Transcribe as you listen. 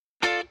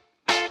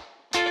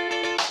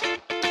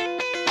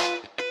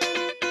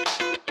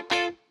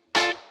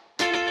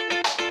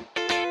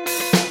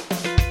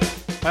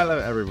Hello,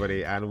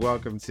 everybody, and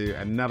welcome to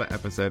another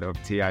episode of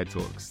TI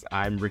Talks.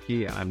 I'm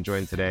Ricky, and I'm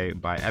joined today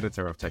by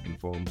editor of Tech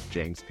Inform,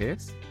 James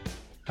Pierce.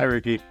 Hi,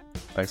 Ricky.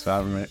 Thanks for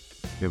having me.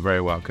 You're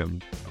very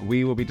welcome.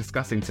 We will be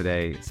discussing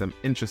today some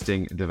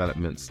interesting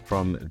developments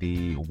from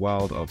the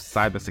world of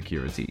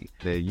cybersecurity,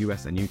 the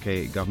US and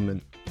UK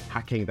government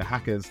hacking the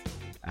hackers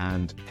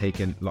and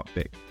taking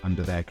LockBit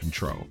under their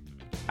control.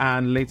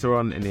 And later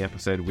on in the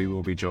episode, we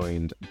will be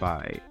joined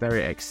by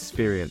very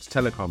experienced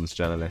telecoms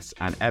journalist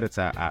and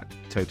editor at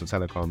Total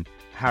Telecom,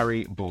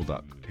 Harry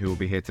Baldock, who will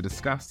be here to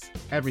discuss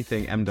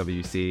everything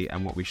MWC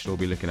and what we should all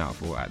be looking out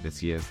for at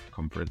this year's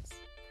conference.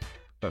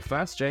 But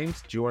first,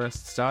 James, do you want to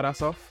start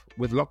us off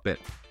with LockBit?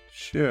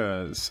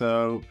 Sure.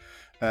 So,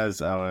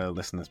 as our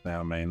listeners may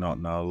or may not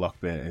know,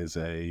 LockBit is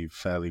a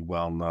fairly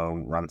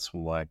well-known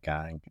ransomware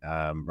gang.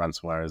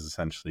 Ransomware is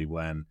essentially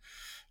when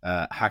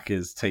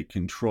hackers take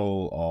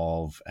control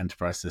of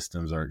enterprise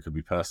systems, or it could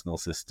be personal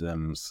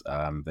systems.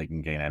 They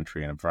can gain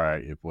entry in a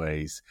variety of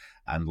ways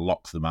and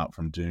lock them out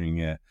from doing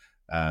it,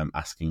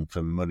 asking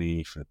for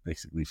money, for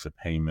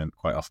payment,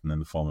 quite often in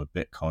the form of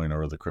Bitcoin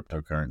or other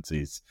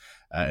cryptocurrencies,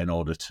 in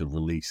order to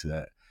release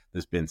it.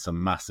 There's been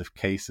some massive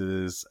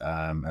cases,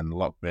 and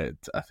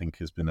LockBit, I think,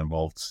 has been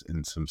involved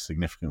in some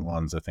significant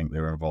ones. I think they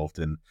were involved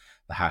in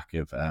the hack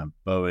of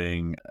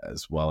Boeing,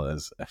 as well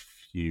as a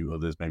few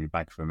others, maybe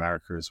Bank of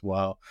America as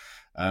well.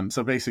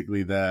 So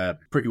basically, they're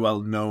pretty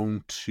well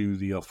known to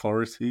the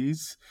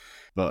authorities.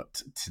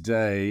 But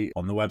today,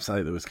 on the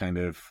website that was kind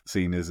of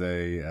seen as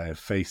a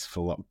face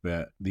for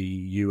LockBit,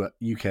 the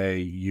UK,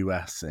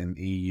 US, and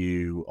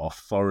EU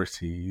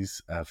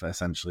authorities have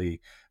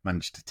essentially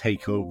managed to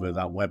take over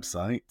that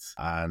website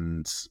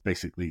and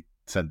basically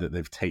said that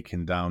they've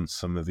taken down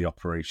some of the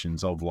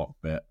operations of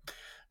LockBit.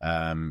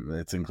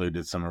 It's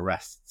included some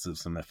arrests of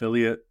some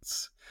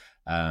affiliates,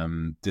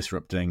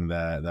 disrupting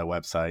their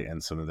website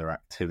and some of their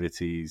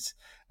activities,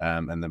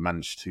 and they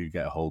managed to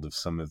get a hold of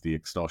some of the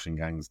extortion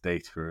gang's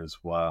data as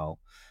well.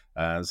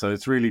 So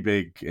it's really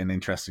big and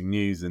interesting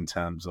news in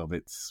terms of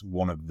it's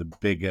one of the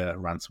bigger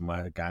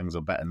ransomware gangs,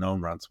 or better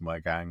known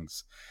ransomware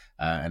gangs,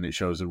 and it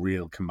shows a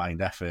real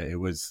combined effort. It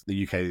was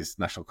the UK's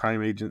National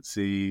Crime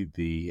Agency,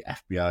 the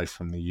FBI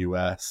from the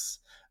US,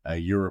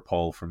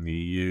 Europol from the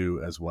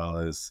EU, as well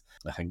as,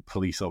 I think,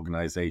 police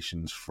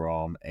organizations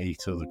from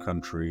 8 other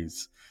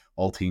countries,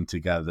 all teamed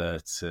together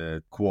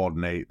to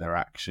coordinate their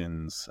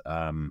actions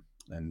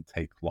and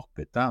take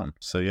LockBit down.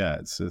 So yeah,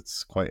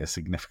 it's quite a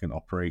significant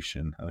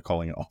operation. They're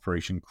calling it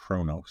Operation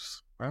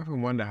Kronos. I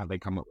often wonder how they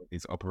come up with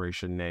these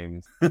operation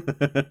names.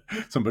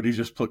 Somebody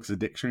just plucks a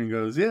dictionary and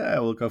goes, yeah,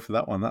 we'll go for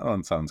that one. That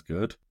one sounds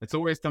good. It's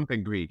always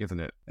something Greek, isn't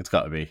it? It's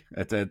got to be.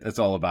 It's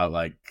all about,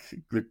 like,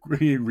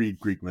 you read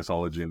Greek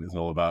mythology and it's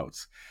all about,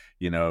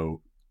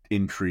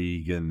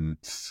 intrigue and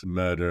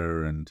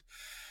murder and,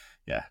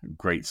 yeah,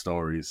 great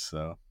stories.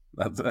 So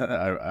that's,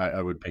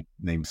 I would pick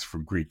names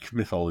from Greek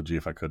mythology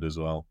if I could as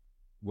well.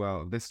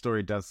 Well, this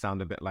story does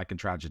sound a bit like a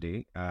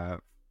tragedy, at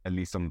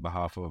least on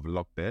behalf of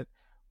LockBit.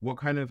 What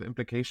kind of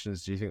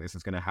implications do you think this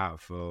is going to have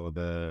for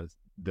the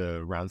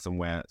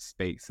ransomware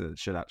space?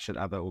 Should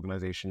other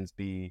organizations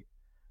be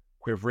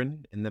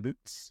quivering in their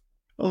boots?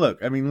 Well, look,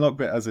 I mean,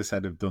 LockBit, as I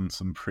said, have done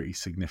some pretty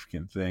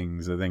significant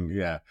things. I think,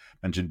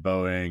 mentioned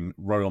Boeing,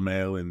 Royal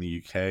Mail in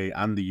the UK,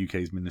 and the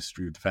UK's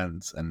Ministry of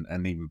Defence, and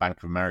even Bank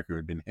of America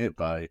had been hit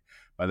by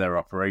their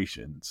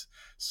operations.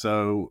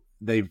 So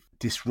they've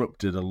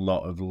disrupted a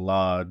lot of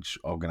large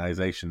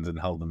organizations and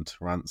held them to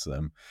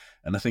ransom.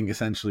 And I think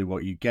essentially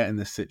what you get in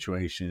this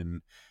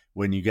situation,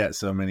 when you get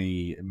so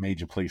many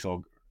major police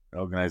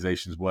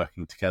organizations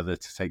working together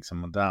to take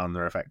someone down,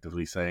 they're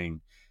effectively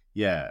saying,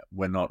 yeah,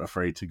 we're not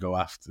afraid to go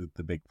after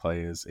the big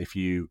players. If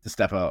you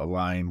step out of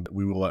line,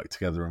 we will work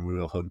together and we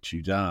will hunt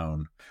you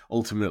down.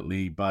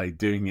 Ultimately, by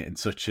doing it in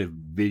such a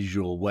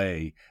visual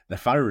way, they're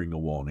firing a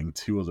warning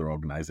to other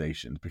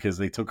organizations because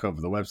they took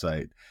over the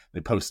website.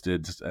 They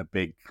posted a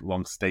big,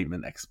 long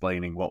statement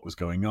explaining what was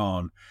going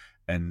on.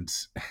 And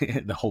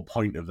the whole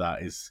point of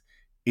that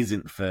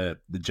isn't for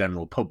the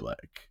general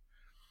public.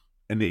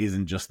 And it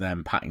isn't just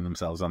them patting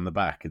themselves on the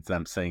back. It's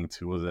them saying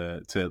to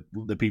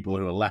the people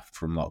who are left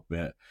from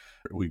LockBit,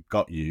 we've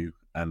got you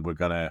and we're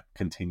going to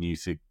continue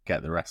to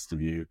get the rest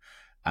of you.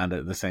 And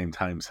at the same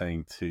time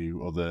saying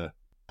to other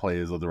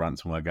players, other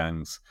ransomware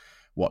gangs,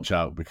 watch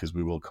out because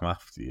we will come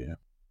after you.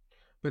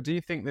 But do you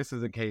think this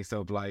is a case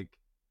of, like,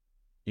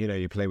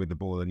 you play with the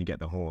ball and you get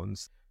the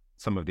horns?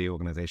 Some of the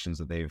organizations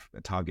that they've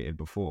targeted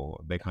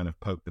before, they kind of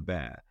poke the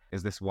bear.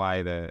 Is this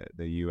why the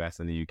US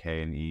and the UK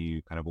and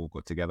EU kind of all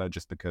got together,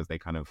 just because they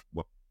kind of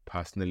were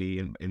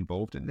personally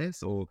involved in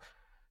this? Or,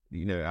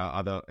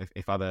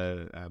 if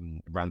other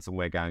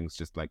ransomware gangs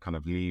just like kind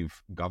of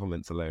leave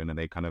governments alone and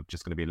they kind of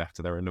just going to be left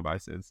to their own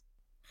devices?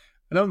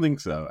 I don't think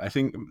so. I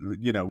think,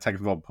 Tech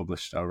Inform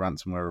published a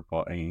ransomware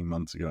report 18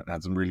 months ago and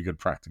had some really good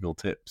practical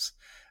tips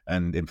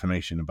and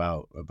information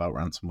about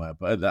ransomware.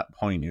 But at that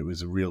point, it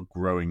was a real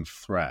growing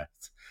threat.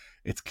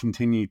 It's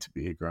continued to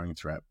be a growing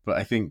threat. But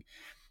I think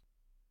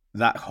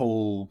that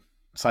whole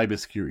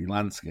cybersecurity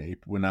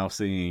landscape, we're now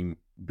seeing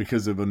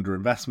because of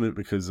underinvestment,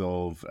 because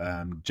of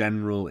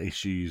general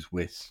issues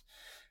with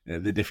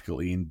the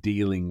difficulty in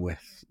dealing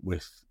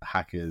with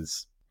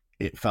hackers,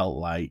 it felt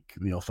like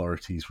the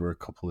authorities were a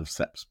couple of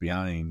steps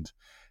behind.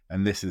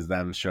 And this is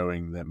them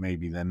showing that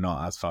maybe they're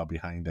not as far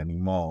behind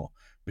anymore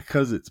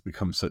because it's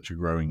become such a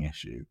growing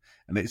issue.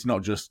 And it's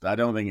not just, I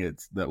don't think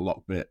it's that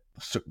LockBit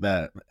stuck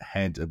their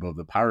head above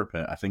the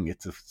parapet. I think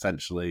it's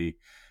essentially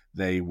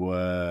they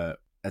were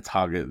a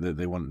target that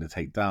they wanted to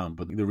take down.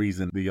 But the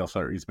reason the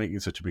authorities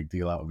making such a big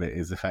deal out of it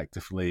is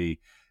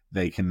effectively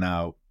they can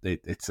now,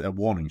 it's a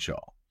warning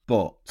shot.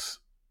 But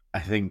I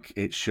think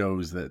it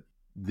shows that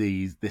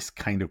this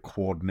kind of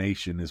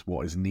coordination is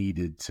what is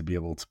needed to be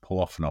able to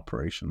pull off an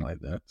operation like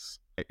this.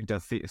 It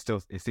does.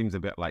 It seems a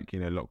bit like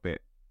LockBit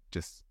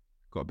just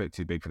got a bit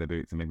too big for their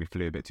boots and maybe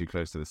flew a bit too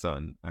close to the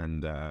sun,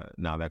 and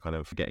now they're kind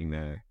of getting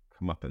their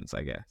comeuppance,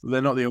 I guess.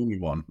 They're not the only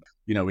one.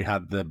 We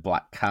had the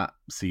Black Cat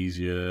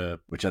seizure,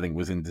 which I think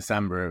was in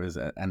December. It was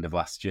at the end of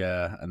last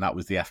year, and that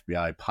was the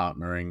FBI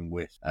partnering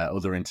with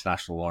other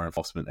international law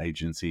enforcement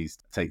agencies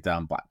to take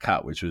down Black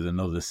Cat, which was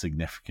another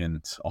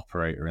significant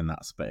operator in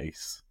that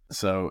space.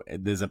 So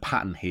there's a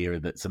pattern here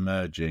that's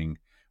emerging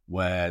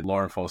where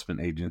law enforcement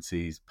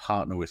agencies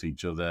partner with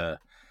each other,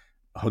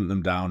 hunt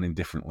them down in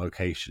different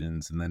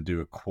locations, and then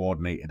do a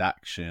coordinated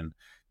action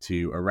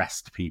to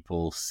arrest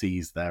people,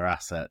 seize their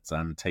assets,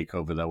 and take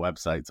over their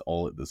websites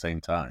all at the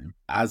same time.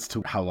 As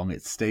to how long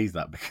it stays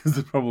that, because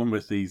the problem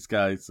with these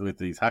guys, with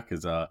these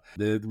hackers, are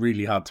they're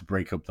really hard to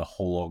break up the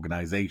whole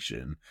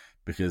organization,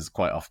 because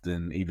quite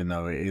often, even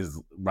though it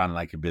is ran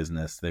like a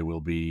business, they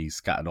will be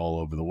scattered all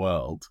over the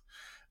world.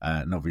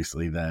 And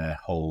obviously their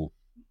whole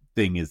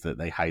thing is that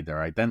they hide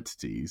their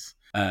identities.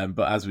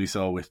 But as we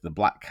saw with the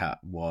Black Cat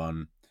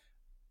one,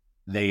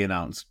 they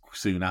announced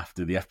soon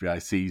after the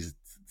FBI seized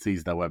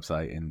their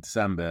website in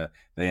December,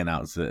 they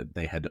announced that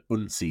they had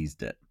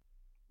unseized it.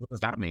 What does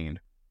that mean?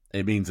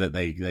 It means that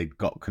they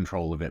got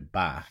control of it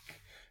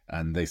back,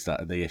 and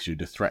they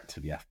issued a threat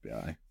to the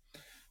FBI.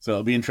 So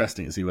it'll be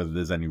interesting to see whether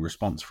there's any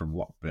response from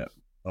LockBit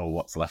or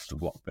what's left of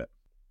LockBit.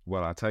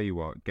 Well, I'll tell you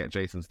what, get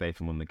Jason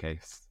Statham on the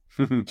case.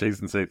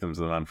 Jason Statham's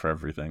the man for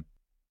everything.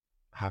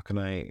 How can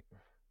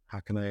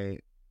I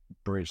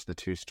bridge the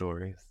two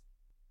stories?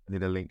 I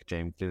need a link,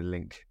 James. Need a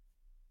link.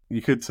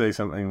 You could say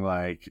something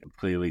like,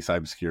 clearly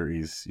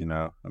cybersecurity is,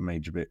 a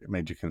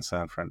major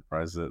concern for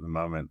enterprises at the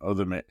moment.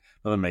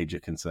 Another major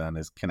concern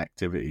is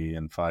connectivity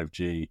and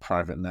 5G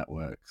private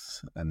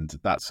networks. And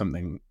that's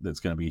something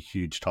that's going to be a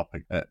huge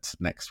topic at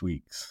next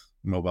week's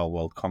Mobile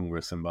World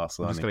Congress in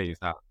Barcelona. I'm just going to use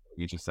that.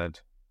 You just said.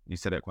 You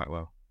said it quite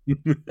well.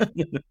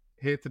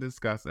 Here to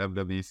discuss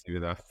MWC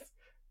with us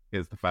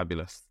is the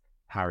fabulous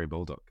Harry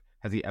Baldock.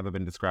 Has he ever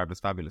been described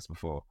as fabulous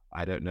before?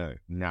 I don't know.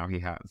 Now he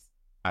has.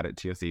 Add it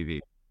to your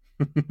CV.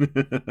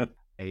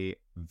 A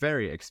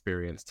very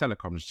experienced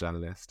telecoms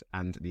journalist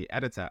and the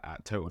editor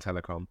at Total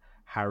Telecom,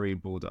 Harry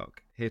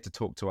Baldock, here to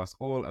talk to us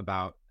all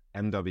about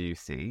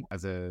MWC.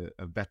 As a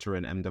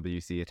veteran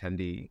MWC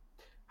attendee,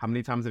 how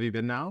many times have you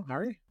been now,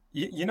 Harry?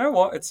 You know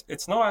what?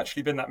 It's not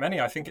actually been that many.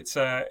 I think it's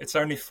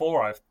only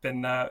 4. I've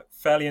been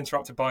fairly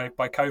interrupted by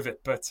COVID,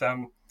 but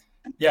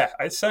yeah,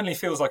 it certainly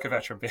feels like a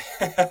veteran.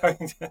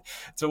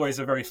 It's always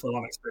a very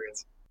full-on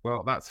experience.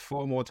 Well, that's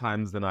 4 more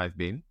times than I've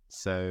been,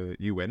 so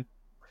you win.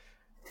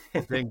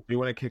 Do you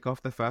want to kick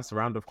off the first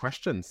round of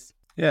questions?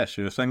 Yeah,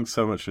 sure. Thanks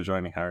so much for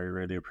joining, Harry.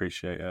 Really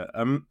appreciate it.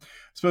 I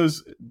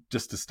suppose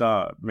just to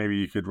start, maybe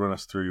you could run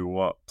us through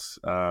what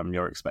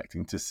you're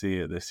expecting to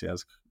see at this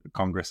year's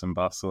Congress in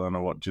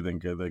Barcelona. What do you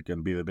think are going to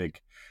be the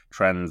big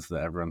trends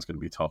that everyone's going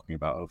to be talking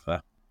about over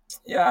there?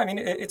 Yeah, I mean,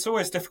 it's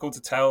always difficult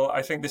to tell.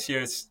 I think this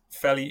year is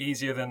fairly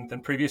easier than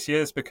previous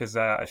years because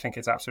I think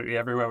it's absolutely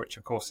everywhere, which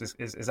of course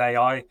is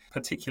AI,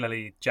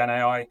 particularly Gen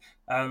AI.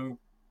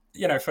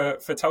 For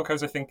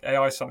telcos, I think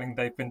AI is something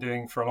they've been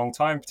doing for a long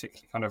time,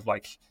 particularly kind of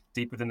like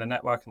deep within the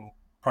network, and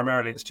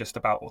primarily it's just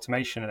about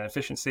automation and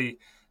efficiency.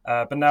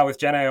 But now with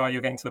Gen AI,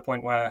 you're getting to the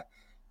point where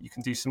you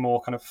can do some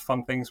more kind of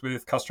fun things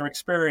with customer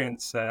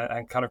experience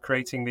and kind of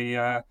creating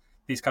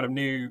these kind of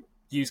new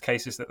use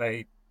cases that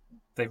they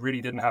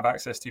really didn't have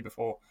access to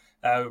before.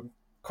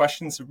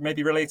 Questions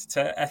maybe related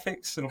to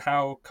ethics and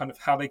how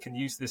they can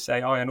use this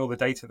AI and all the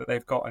data that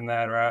they've got in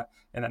their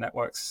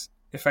networks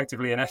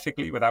effectively and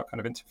ethically without kind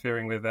of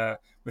interfering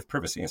with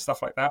privacy and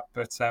stuff like that.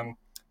 But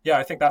yeah,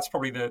 I think that's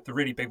probably the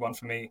really big one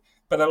for me.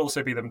 But that'll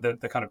also be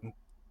the kind of,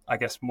 I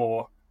guess,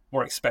 more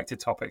expected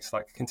topics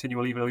like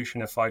continual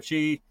evolution of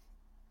 5G.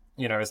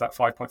 Is that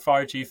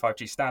 5.5G,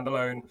 5G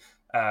standalone?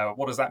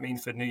 What does that mean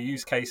for new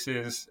use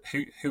cases?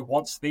 Who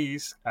wants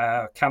these?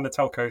 Can the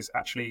telcos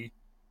actually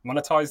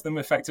monetize them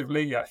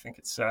effectively? Yeah, I think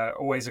it's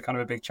always a kind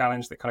of a big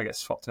challenge that kind of gets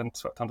swept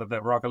under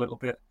the rug a little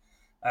bit.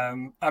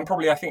 And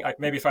probably, I think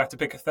maybe if I have to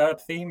pick a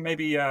third theme,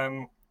 maybe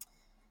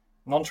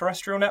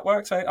non-terrestrial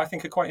networks, I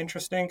think are quite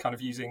interesting, kind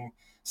of using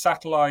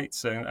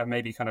satellites and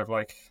maybe kind of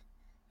like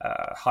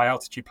high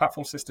altitude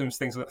platform systems,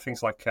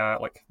 things like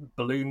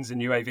balloons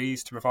and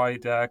UAVs to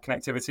provide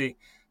connectivity.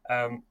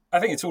 I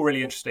think it's all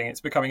really interesting.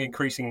 It's becoming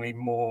increasingly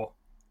more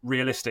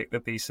realistic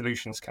that these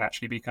solutions can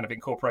actually be kind of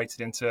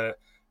incorporated into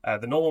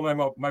the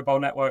normal mobile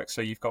network.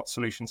 So you've got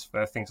solutions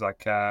for things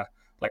like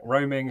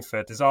roaming,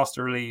 for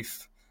disaster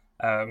relief.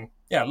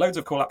 Loads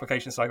of cool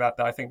applications like that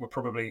I think were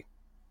probably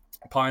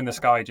pie in the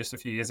sky just a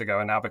few years ago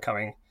and now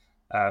becoming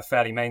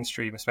fairly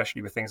mainstream,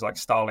 especially with things like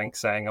Starlink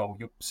saying, oh,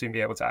 you'll soon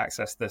be able to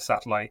access the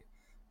satellite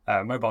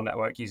mobile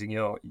network using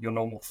your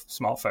normal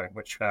smartphone,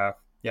 which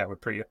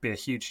would be a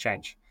huge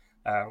change.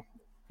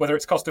 Whether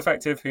it's cost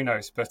effective, who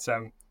knows? But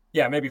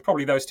maybe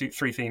probably those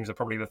three themes are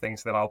probably the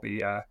things that I'll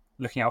be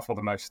looking out for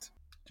the most.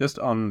 Just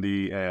on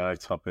the AI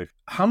topic,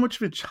 how much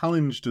of a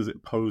challenge does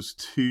it pose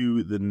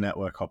to the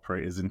network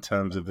operators in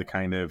terms of the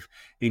kind of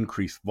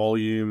increased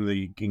volume,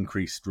 the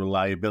increased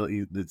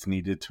reliability that's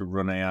needed to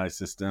run AI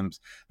systems,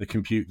 the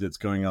compute that's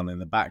going on in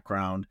the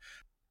background?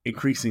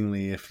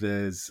 Increasingly, if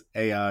there's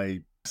AI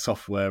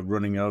software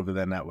running over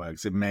their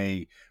networks, it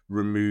may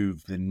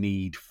remove the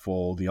need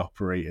for the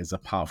operators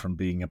apart from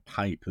being a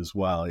pipe as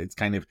well. It's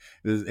kind of,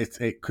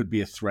 it could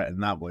be a threat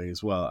in that way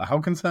as well. How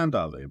concerned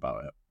are they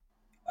about it?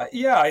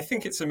 I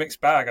think it's a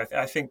mixed bag.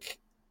 I think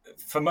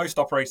for most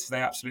operators, they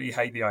absolutely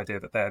hate the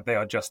idea that they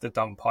are just a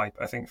dumb pipe.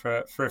 I think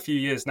for a few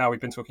years now, we've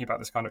been talking about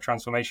this kind of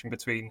transformation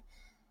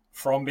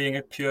from being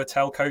a pure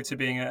telco to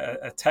being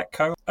a tech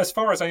co. As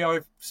far as AI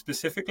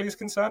specifically is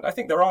concerned, I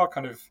think there are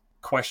kind of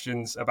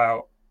questions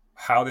about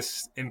how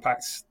this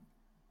impacts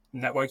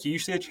network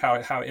usage, how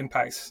it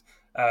impacts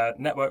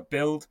network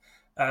build.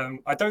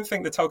 I don't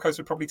think the telcos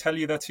would probably tell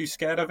you they're too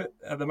scared of it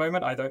at the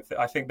moment.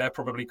 I think they're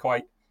probably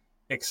quite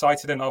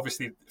excited, and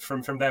obviously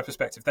from their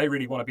perspective, they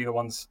really want to be the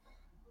ones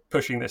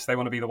pushing this. They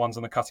want to be the ones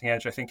on the cutting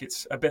edge. I think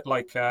it's a bit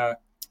like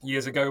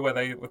years ago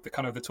with the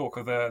kind of the talk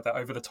of the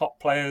over the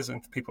top players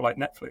and people like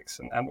Netflix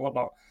and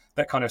whatnot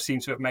that kind of seem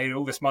to have made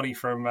all this money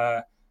from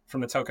the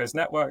telcos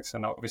networks.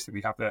 And obviously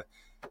we have the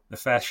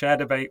fair share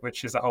debate,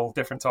 which is a whole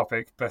different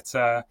topic. But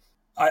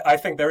I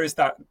think there is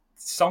that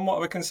somewhat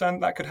of a concern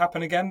that could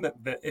happen again,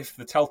 that if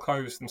the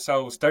telcos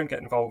themselves don't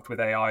get involved with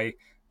AI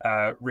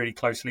really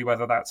closely,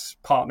 whether that's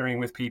partnering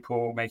with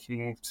people,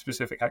 making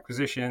specific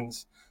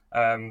acquisitions,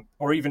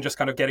 or even just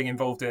kind of getting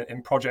involved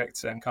in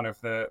projects and kind of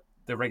the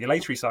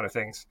regulatory side of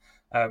things,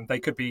 they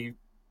could be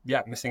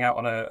missing out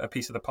on a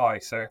piece of the pie.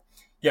 So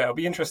it'll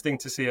be interesting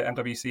to see at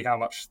MWC how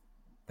much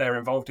they're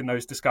involved in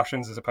those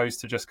discussions as opposed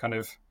to just kind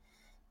of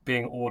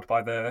being awed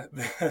by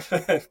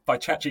by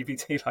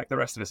ChatGPT like the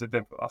rest of us have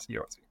been for the last year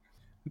or two.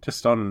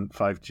 Just on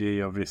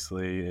 5G,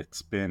 obviously,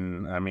 it's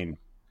been, I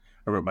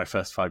wrote my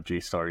first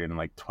 5G story in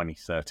like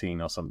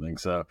 2013 or something.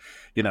 So,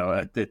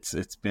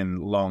 it's been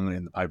long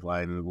in the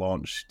pipeline,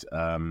 launched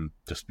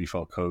just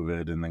before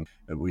COVID, and then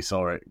we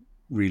saw it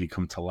really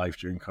come to life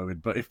during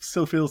COVID. But it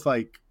still feels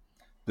like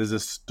there's a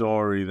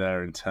story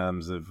there in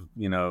terms of,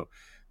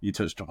 you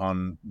touched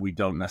upon, we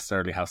don't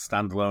necessarily have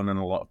standalone in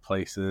a lot of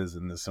places,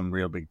 and there's some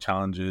real big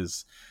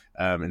challenges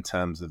in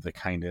terms of the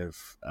kind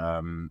of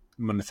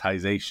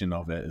monetization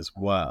of it as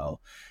well.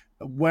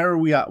 Where are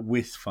we at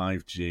with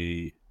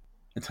 5G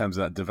in terms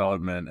of that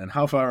development, and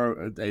how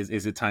far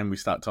is it time we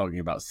start talking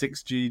about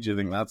 6G? Do you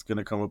think that's going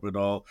to come up at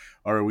all,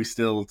 or are we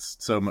still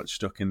so much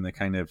stuck in the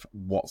kind of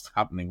what's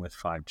happening with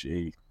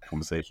 5G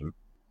conversation?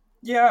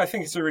 Yeah, I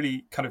think it's a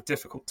really kind of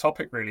difficult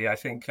topic, really. I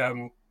think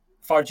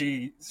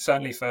 5G,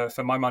 certainly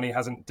for my money,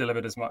 hasn't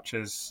delivered as much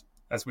as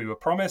we were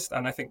promised,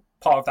 and I think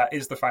part of that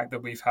is the fact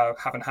that we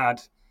haven't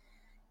had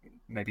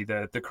maybe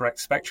the correct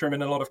spectrum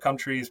in a lot of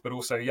countries, but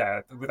also,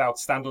 without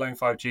standalone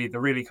 5G, the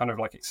really kind of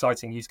like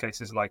exciting use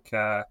cases like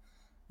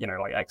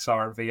like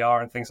XR and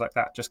VR and things like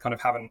that just kind of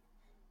haven't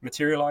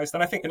materialized.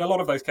 And I think in a lot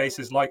of those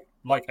cases, like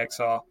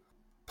XR,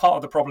 part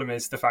of the problem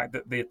is the fact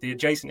that the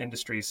adjacent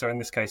industries, so in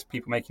this case,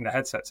 people making the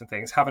headsets and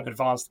things, haven't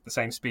advanced at the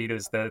same speed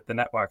as the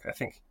network. I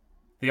think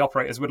the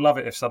operators would love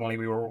it if suddenly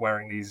we were all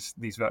wearing these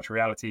virtual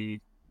reality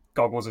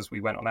goggles as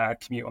we went on our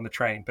commute on the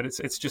train, but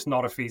it's just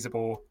not a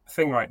feasible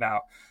thing right now.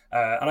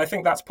 And I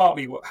think that's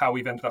partly how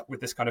we've ended up with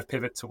this kind of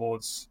pivot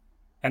towards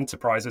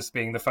enterprises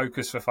being the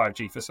focus for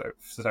 5G for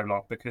so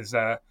long, because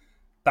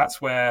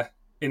that's where,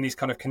 in these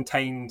kind of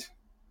contained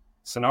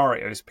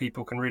scenarios,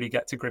 people can really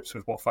get to grips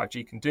with what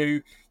 5G can do.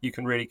 You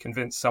can really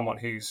convince someone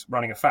who's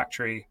running a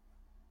factory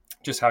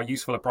just how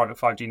useful a private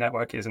 5G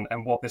network is,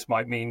 and what this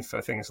might mean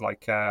for things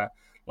like kind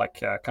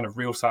of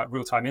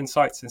real-time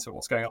insights into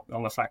what's going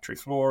on the factory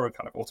floor, or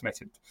kind of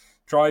automated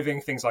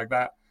driving, things like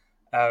that.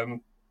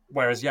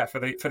 Whereas, for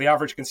the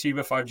average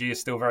consumer, 5G is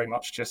still very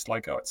much just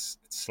like, it's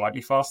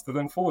slightly faster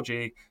than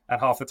 4G,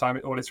 and half the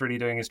time all it's really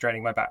doing is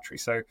draining my battery.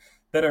 So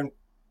they don't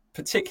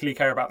particularly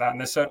care about that, and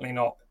they're certainly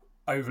not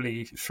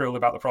overly thrilled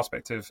about the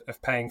prospect of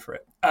paying for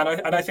it.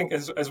 And I think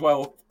as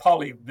well,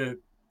 partly the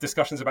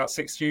discussions about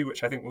 6G,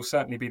 which I think will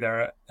certainly be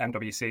there at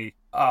MWC,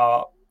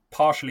 are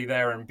partially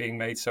there and being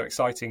made so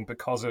exciting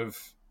because of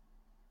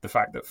the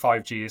fact that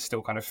 5G is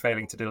still kind of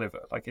failing to deliver.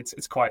 Like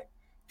it's quite,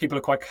 people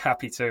are quite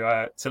happy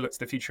to look to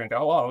the future and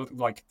go,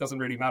 it doesn't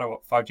really matter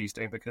what 5G is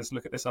doing, because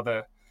look at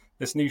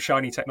this new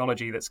shiny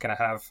technology that's going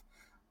to have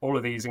all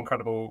of these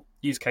incredible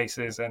use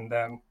cases. And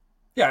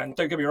and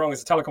don't get me wrong,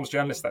 as a telecoms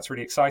journalist, that's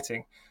really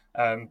exciting.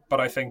 But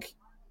I think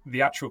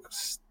the actual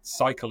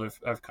cycle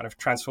of kind of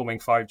transforming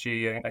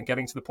 5G and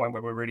getting to the point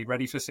where we're really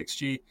ready for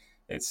 6G,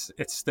 it's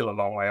still a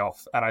long way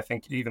off. And I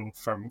think even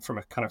from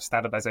a kind of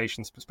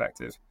standardizations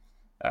perspective,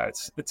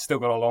 it's still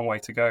got a long way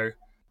to go.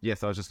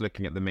 Yes, I was just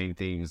looking at the main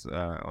themes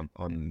on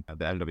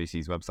the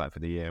MWC's website for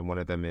the year, and one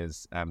of them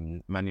is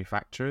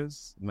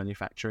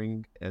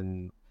manufacturing,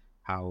 and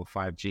how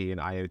 5G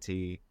and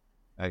IoT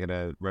are going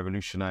to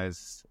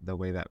revolutionize the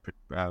way that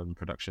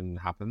production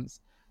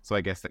happens. So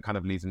I guess that kind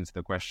of leads into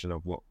the question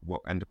of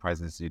what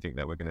enterprises do you think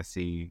that we're going to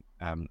see,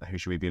 who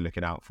should we be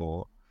looking out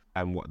for,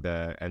 and what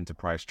the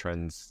enterprise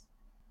trends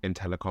in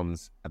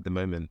telecoms at the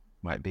moment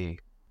might be.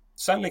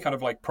 Certainly kind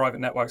of like private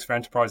networks for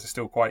enterprise are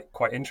still quite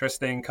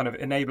interesting, kind of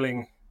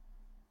enabling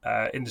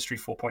Industry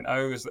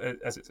 4.0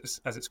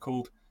 as it's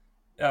called.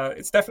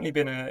 It's definitely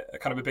been a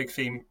kind of a big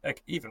theme,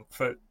 even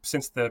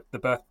since the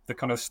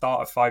kind of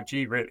start of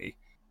 5G. Really,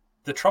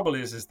 the trouble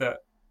is that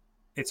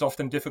it's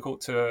often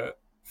difficult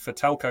for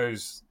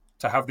telcos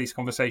to have these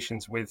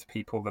conversations with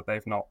people that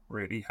they've not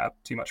really had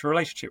too much of a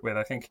relationship with.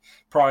 I think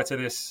prior to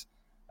this,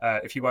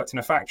 if you worked in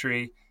a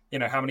factory,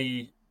 how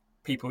many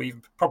people,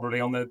 even probably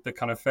on the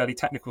kind of fairly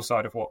technical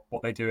side of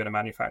what they do in a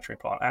manufacturing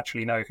plant,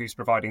 actually know who's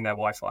providing their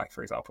Wi-Fi,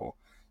 for example.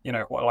 Do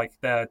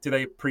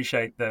they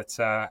appreciate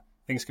that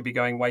things could be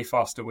going way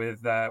faster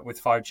with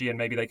 5G, and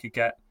maybe they could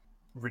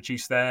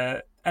reduce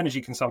their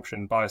energy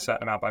consumption by a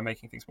certain amount by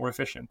making things more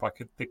efficient.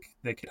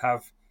 They could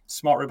have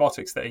smart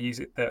robotics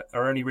that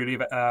are only really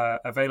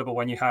available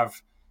when you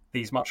have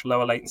these much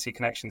lower latency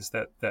connections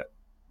that at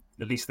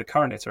least the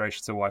current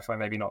iterations of Wi-Fi,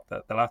 maybe not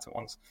the latter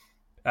ones,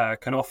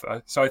 can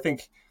offer. So I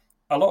think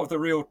a lot of the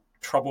real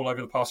trouble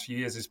over the past few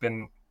years has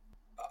been,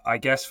 I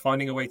guess,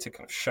 finding a way to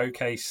kind of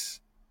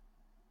showcase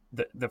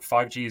that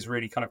 5G is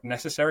really kind of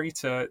necessary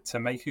to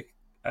make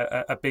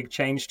a big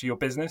change to your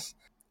business.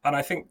 And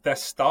I think they're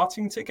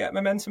starting to get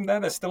momentum there.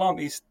 There still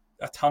aren't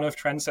a ton of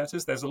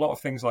trendsetters. There's a lot of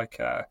things like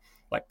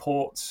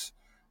ports,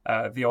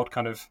 the odd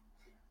kind of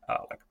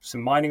like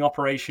some mining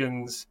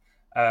operations,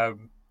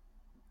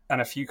 and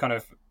a few kind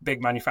of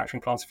big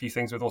manufacturing plants, a few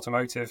things with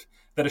automotive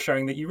that are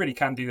showing that you really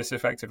can do this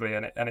effectively,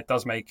 and it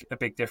does make a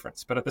big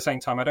difference. But at the same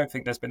time, I don't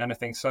think there's been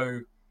anything so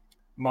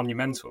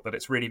monumental that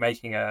it's really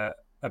making a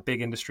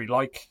big industry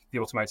like the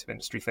automotive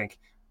industry think,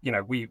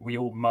 we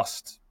all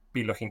must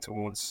be looking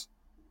towards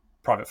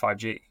private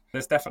 5G.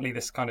 There's definitely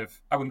this kind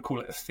of, I wouldn't call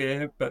it a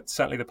fear, but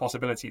certainly the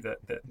possibility that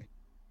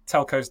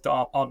telcos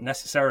aren't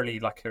necessarily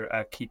like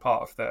a key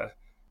part of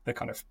the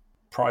kind of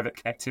private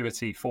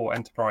connectivity for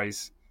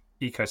enterprise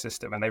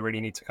ecosystem, and they really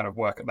need to kind of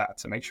work at that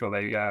to make sure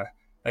they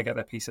get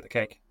their piece of the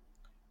cake.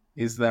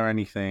 Is there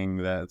anything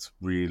that's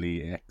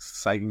really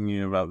exciting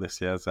you about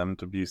this year's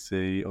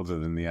MWC, other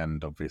than the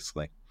end,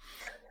 obviously?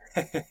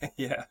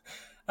 Yeah.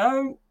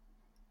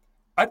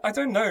 I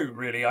don't know,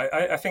 really.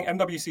 I think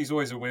MWC is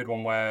always a weird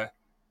one where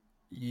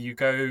you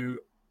go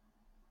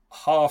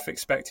half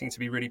expecting to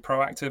be really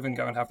proactive and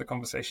go and have the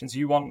conversations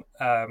you want,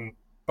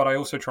 but I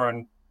also try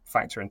and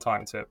factor in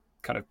time to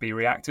kind of be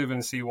reactive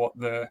and see what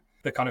the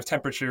kind of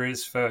temperature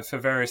is for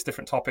various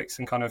different topics,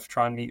 and kind of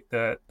try and meet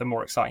the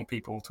more exciting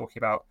people talking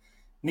about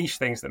niche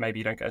things that maybe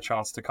you don't get a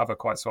chance to cover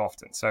quite so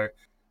often. So,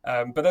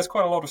 but there's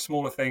quite a lot of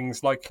smaller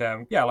things like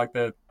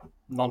the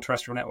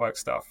non-terrestrial network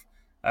stuff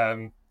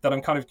that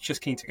I'm kind of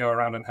just keen to go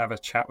around and have a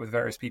chat with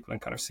various people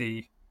and kind of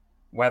see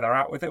where they're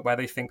at with it, where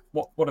they think,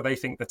 what do they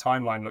think the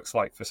timeline looks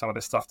like for some of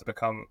this stuff to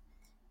become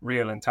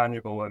real and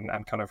tangible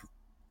and kind of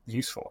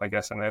useful, I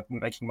guess, and they're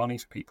making money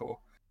for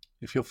people.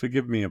 If you'll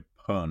forgive me a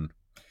pun,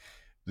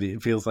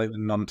 it feels like the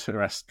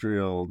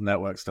non-terrestrial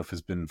network stuff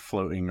has been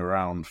floating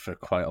around for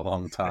quite a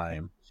long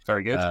time.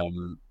 Very good.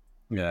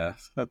 Yeah,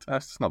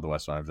 that's not the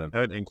worst one I've done.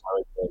 Don't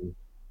encourage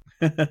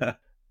them.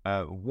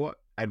 What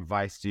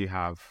advice do you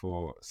have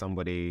for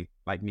somebody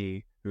like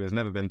me who has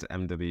never been to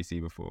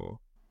MWC before?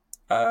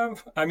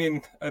 I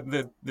mean,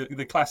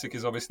 the classic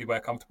is obviously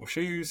wear comfortable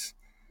shoes.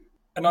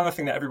 Another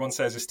thing that everyone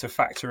says is to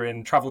factor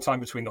in travel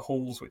time between the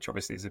halls, which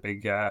obviously is a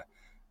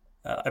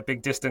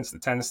big distance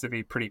that tends to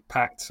be pretty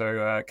packed.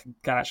 So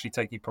can actually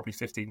take you probably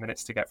 15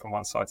 minutes to get from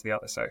one side to the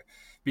other. So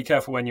be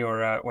careful when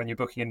you're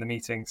booking in the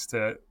meetings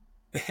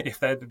if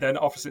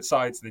they're opposite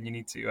sides, then you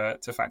need to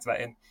factor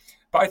that in.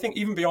 But I think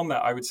even beyond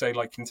that, I would say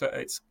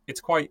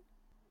it's quite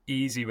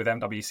easy with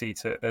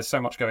MWC there's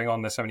so much going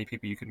on, there's so many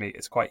people you could meet.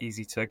 It's quite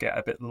easy to get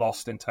a bit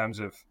lost in terms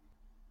of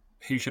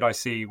who should I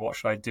see, what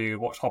should I do,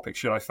 what topics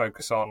should I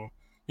focus on.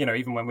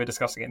 Even when we're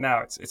discussing it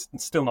now, it's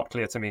still not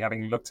clear to me,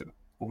 having looked at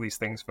all these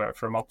things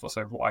for a month or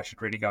so, what I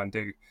should really go and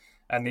do.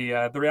 And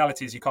the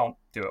reality is you can't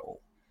do it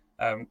all.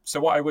 So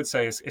what I would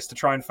say is to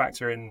try and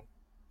factor in,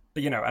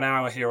 an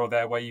hour here or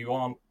there where you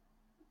aren't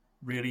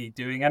really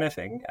doing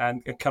anything,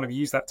 and kind of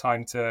use that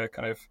time to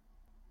kind of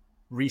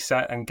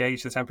reset and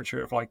gauge the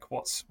temperature of like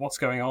what's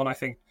going on. I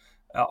think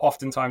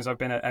oftentimes I've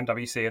been at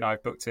MWC and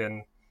I've booked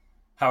in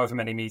however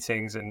many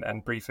meetings and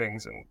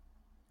briefings and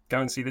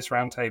go and see this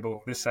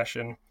roundtable, this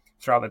session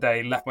throughout the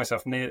day, left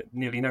myself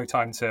nearly no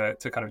time to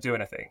kind of do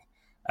anything.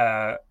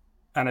 And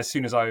as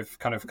soon as I've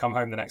kind of come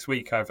home the next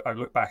week, I've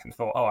looked back and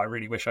thought, oh, I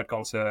really wish I'd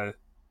gone to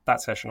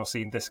that session or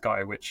seen this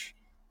guy, which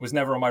was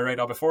never on my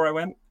radar before I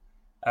went.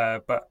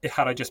 But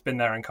had I just been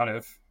there and kind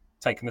of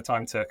taken the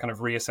time to kind of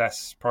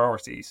reassess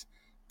priorities,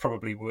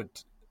 probably would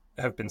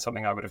have been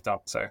something I would have done.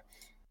 So,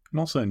 and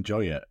also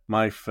enjoy it.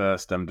 My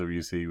first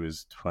MWC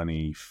was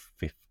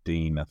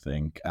 2015, I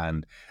think,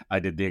 and I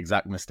did the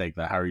exact mistake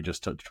that Harry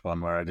just touched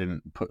upon, where I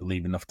didn't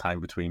leave enough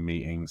time between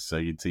meetings. So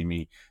you'd see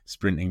me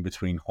sprinting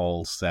between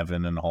Hall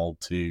 7 and Hall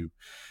 2,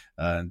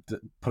 and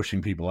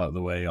pushing people out of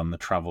the way on the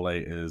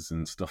travelators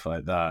and stuff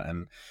like that.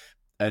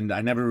 And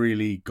I never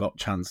really got a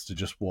chance to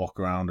just walk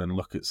around and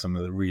look at some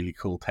of the really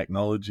cool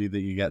technology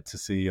that you get to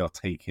see, or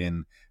take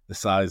in the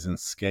size and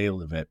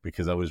scale of it,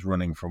 because I was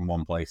running from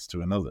one place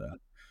to another.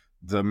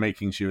 So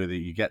making sure that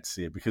you get to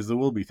see it, because there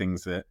will be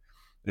things that,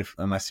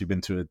 unless you've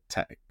been to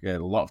a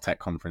lot of tech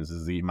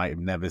conferences, that you might have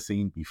never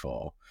seen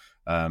before.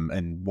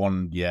 And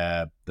one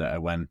year that I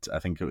went, I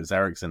think it was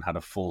Ericsson had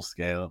a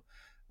full-scale,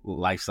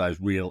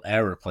 life-size real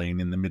aeroplane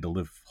in the middle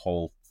of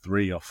Hall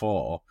 3 or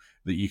 4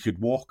 that you could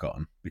walk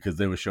on, because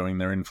they were showing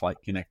their in-flight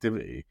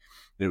connectivity.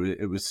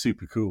 It was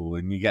super cool,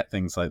 and you get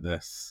things like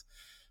this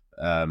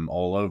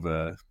all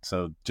over.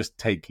 So just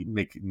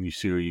making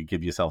sure you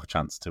give yourself a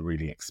chance to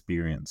really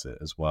experience it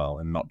as well,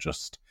 and not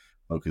just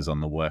focus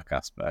on the work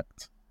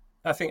aspect.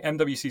 I think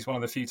MWC is one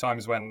of the few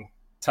times when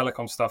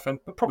telecom stuff, and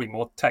probably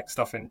more tech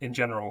stuff in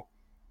general,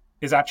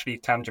 is actually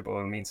tangible,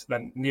 and means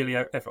then nearly,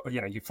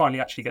 you finally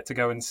actually get to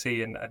go and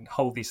see and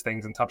hold these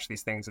things and touch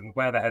these things and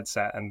wear the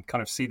headset and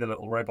kind of see the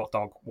little robot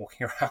dog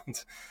walking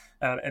around.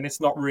 And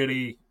it's not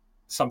really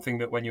something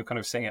that when you're kind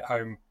of sitting at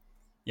home,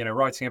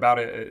 writing about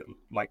it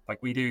like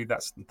we do,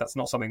 that's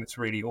not something that's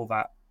really all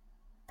that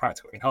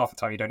practical. I mean, half the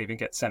time you don't even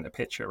get sent a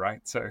picture,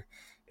 right? So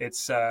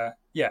it's, go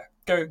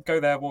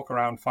there, walk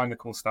around, find the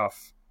cool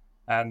stuff.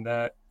 And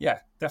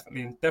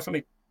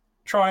definitely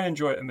try and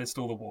enjoy it amidst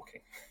all the walking.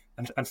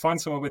 And find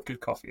someone with good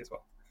coffee as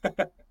well.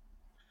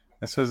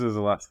 I suppose there's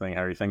the last thing,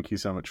 Harry. Thank you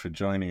so much for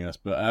joining us.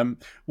 But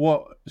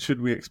what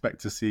should we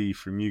expect to see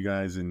from you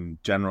guys in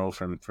general,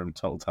 from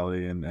Total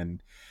Tally,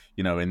 and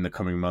in the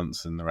coming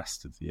months and the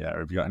rest of the year?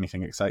 Have you got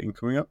anything exciting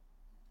coming up?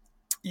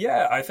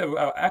 Yeah, I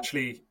thought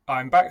actually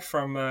I'm back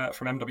from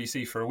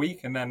MWC for a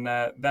week, and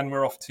then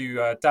we're off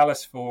to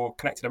Dallas for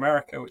Connected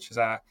America, which is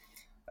a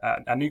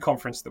new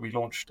conference that we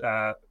launched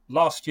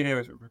last year.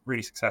 It was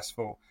really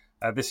successful.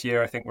 This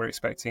year, I think we're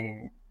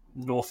expecting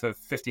north of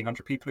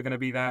 1,500 people are going to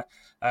be there.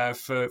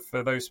 For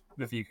those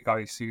of you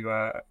guys who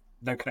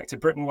know Connected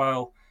Britain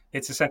well,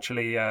 it's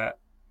essentially a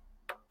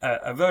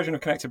version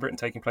of Connected Britain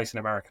taking place in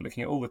America,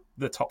 looking at all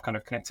the top kind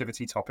of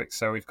connectivity topics.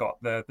 So we've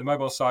got the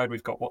mobile side,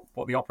 we've got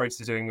what the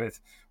operators are doing with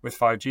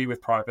 5G,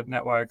 with private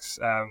networks.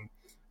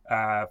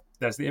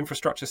 There's the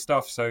infrastructure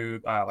stuff. So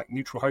like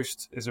neutral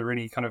host is a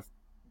really kind of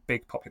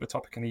big popular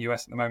topic in the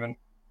US at the moment.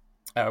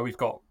 We've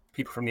got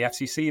people from the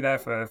FCC there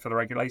for the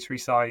regulatory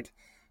side.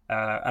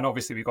 And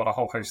obviously we've got a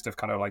whole host of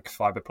kind of like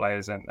fiber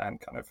players and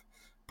kind of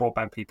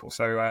broadband people.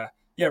 So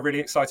really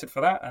excited for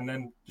that. And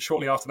then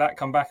shortly after that,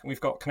 come back and we've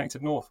got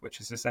Connected North,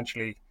 which is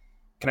essentially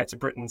Connected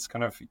Britain's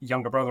kind of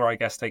younger brother, I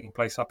guess, taking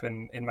place up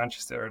in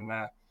Manchester, and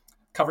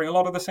covering a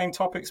lot of the same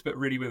topics, but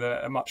really with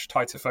a much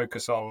tighter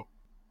focus on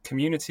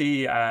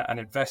community and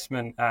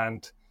investment.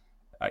 And,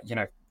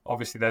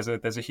 obviously there's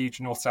a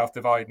huge north-south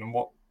divide, and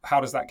how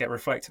does that get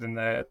reflected in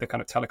the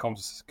kind of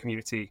telecoms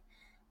community?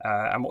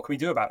 And what can we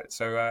do about it?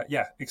 So,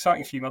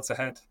 exciting few months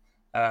ahead.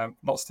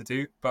 Lots to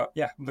do, but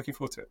I'm looking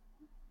forward to it.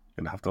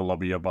 You're going to have to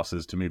lobby your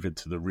bosses to move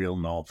into the real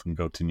north and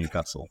go to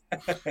Newcastle.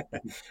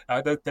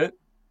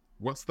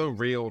 What's the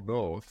real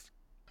north?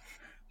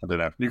 I don't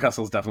know.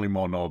 Newcastle's definitely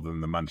more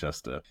northern than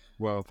Manchester.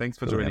 Well, thanks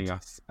for joining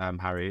us,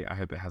 Harry. I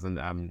hope it hasn't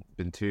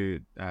been too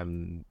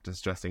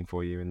distressing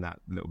for you in that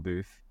little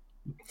booth.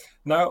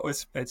 No,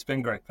 it's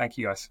been great. Thank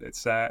you, guys.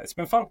 It's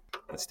been fun.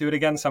 Let's do it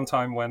again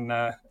sometime when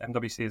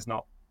MWC is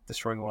not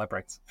destroying all our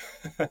brains.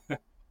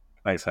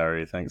 Thanks,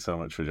 Harry. Thanks so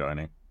much for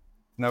joining.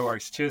 No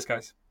worries. Cheers,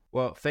 guys.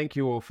 Well, thank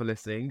you all for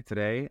listening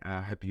today.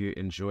 I hope you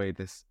enjoyed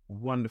this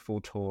wonderful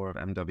tour of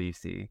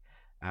MWC.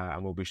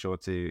 And we'll be sure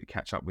to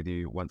catch up with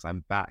you once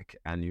I'm back,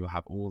 and you'll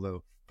have all the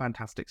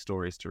fantastic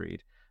stories to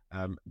read.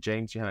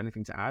 James, do you have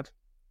anything to add?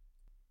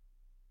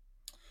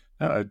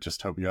 I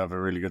just hope you have a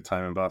really good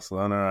time in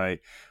Barcelona. I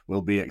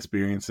will be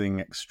experiencing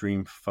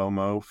extreme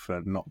FOMO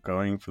for not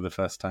going for the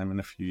first time in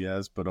a few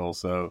years, but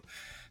also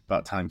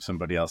about time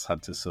somebody else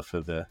had to suffer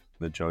the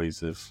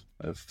joys of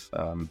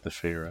the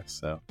Fira.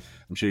 So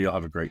I'm sure you'll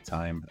have a great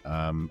time,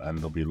 and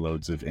there'll be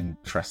loads of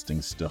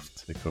interesting stuff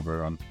to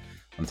cover on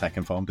Tech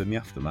Informed in the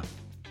aftermath.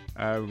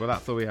 Well,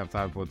 that's all we have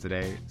time for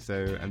today.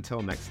 So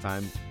until next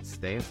time,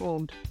 stay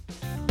informed.